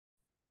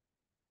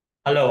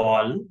Hello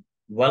all,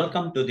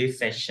 welcome to this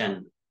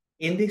session.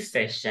 In this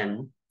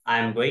session, I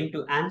am going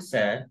to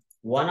answer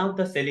one of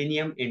the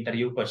Selenium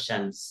interview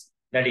questions.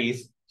 That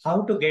is,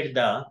 how to get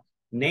the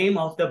name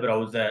of the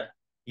browser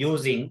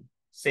using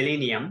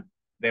Selenium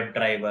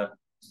WebDriver.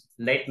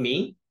 Let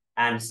me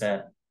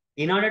answer.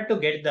 In order to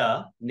get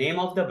the name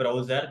of the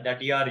browser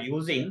that you are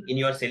using in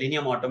your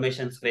Selenium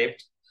automation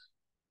script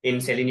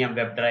in Selenium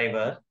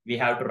WebDriver, we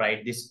have to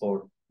write this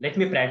code. Let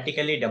me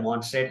practically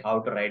demonstrate how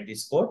to write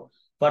this code.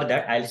 For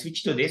that, I'll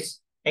switch to this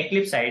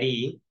Eclipse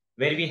IDE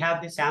where we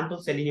have the sample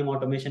Selenium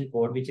automation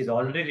code, which is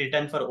already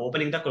written for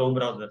opening the Chrome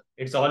browser.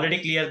 It's already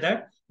clear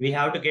that we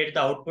have to get the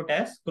output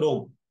as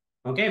Chrome.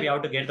 Okay, we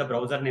have to get the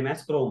browser name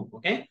as Chrome.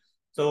 Okay,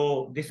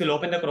 so this will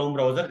open the Chrome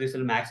browser. This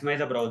will maximize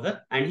the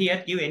browser, and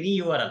here give any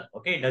URL.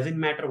 Okay, it doesn't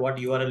matter what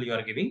URL you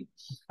are giving.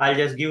 I'll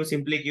just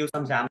simply give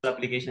some sample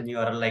application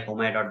URL like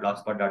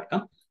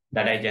omai.blogspot.com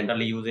that I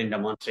generally use in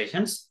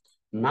demonstrations.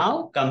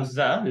 Now comes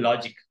the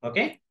logic.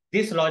 Okay,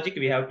 this logic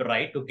we have to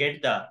write to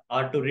get the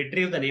or to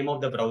retrieve the name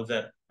of the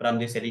browser from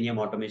the Selenium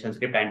automation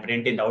script and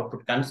print in the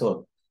output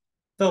console.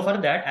 So for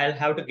that, I'll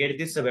have to get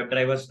this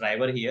WebDriver's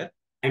driver here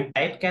and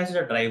typecast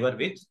the driver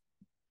with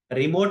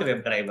remote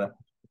WebDriver.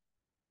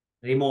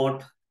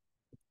 Remote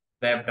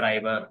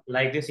WebDriver.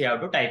 Like this, you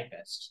have to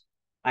typecast.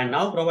 And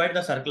now provide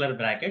the circular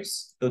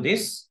brackets to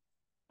this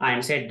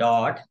and say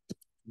dot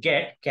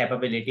get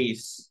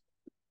capabilities.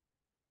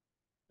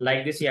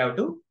 Like this, you have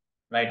to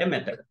write a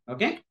method.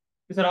 Okay.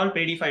 These are all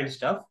predefined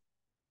stuff.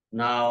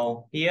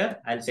 Now here,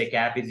 I'll say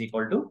cap is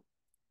equal to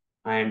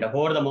and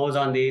hover the mouse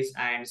on this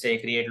and say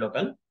create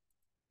local.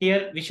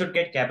 Here we should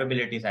get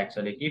capabilities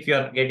actually. If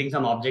you're getting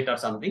some object or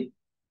something,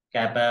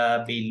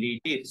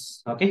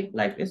 capabilities. Okay,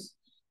 like this.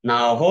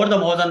 Now hover the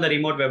mouse on the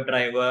remote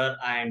WebDriver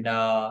and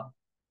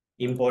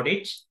import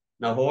it.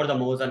 Now hover the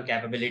mouse on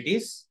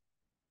capabilities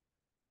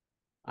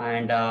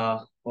and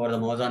hover the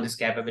mouse on this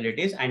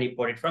capabilities and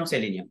import it from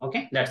Selenium.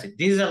 Okay, that's it.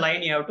 This is a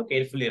line you have to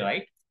carefully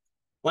write.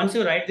 Once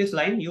you write this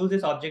line, use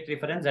this object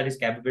reference, that is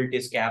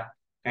capabilities cap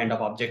kind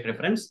of object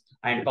reference,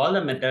 and call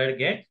the method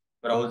get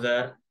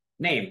browser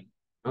name.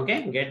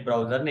 Okay, get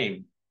browser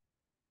name.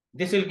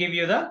 This will give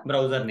you the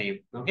browser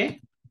name.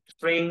 Okay,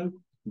 string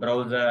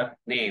browser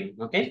name.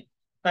 Okay,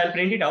 so I'll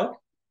print it out.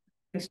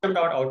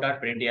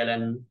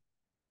 System.out.println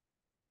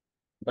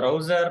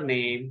browser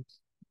name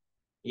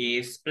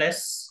is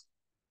plus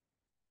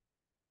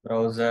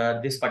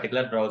browser, this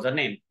particular browser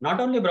name. Not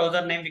only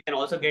browser name, we can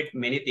also get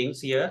many things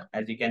here.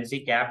 As you can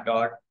see, cap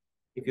dot.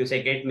 If you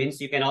say get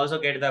means, you can also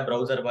get the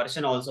browser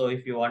version also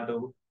if you want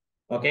to.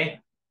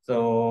 Okay.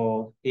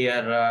 So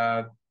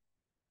here,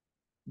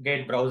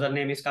 get browser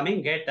name is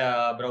coming. Get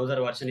browser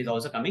version is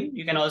also coming.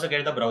 You can also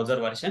get the browser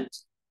version.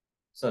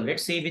 So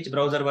let's see which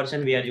browser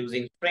version we are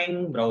using.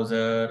 String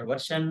browser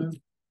version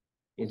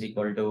is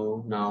equal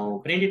to,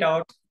 now print it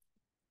out.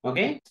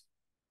 Okay.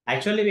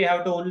 Actually, we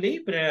have to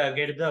only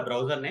get the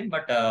browser name,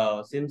 but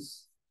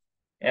since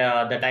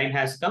the time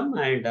has come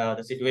and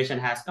the situation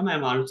has come,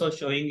 I'm also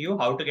showing you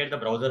how to get the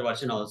browser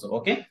version also,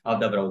 okay, of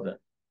the browser.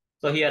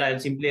 So here I'll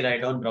simply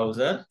write down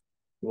browser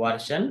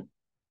version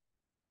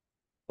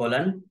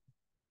colon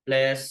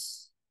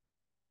plus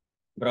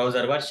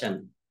browser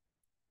version.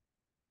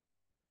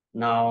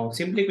 Now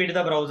simply quit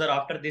the browser.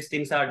 After these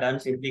things are done,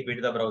 simply quit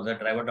the browser.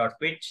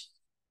 Driver.quit,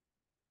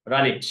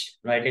 run it,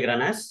 right click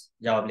run as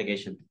Java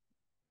application.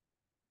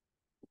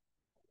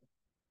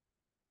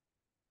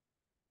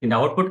 In the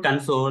output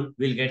console,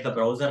 we'll get the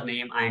browser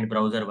name and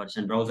browser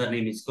version. Browser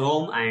name is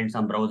Chrome and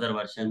some browser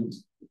version.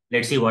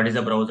 Let's see what is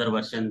the browser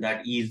version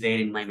that is there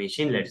in my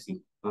machine. Let's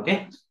see.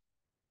 Okay.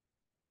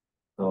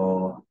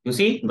 So you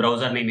see,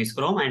 browser name is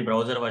Chrome and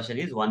browser version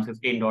is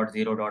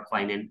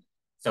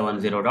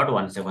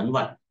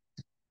 115.0.5970.171.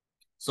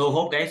 So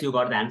hope guys you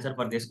got the answer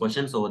for this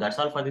question. So that's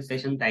all for this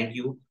session. Thank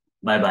you.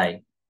 Bye bye.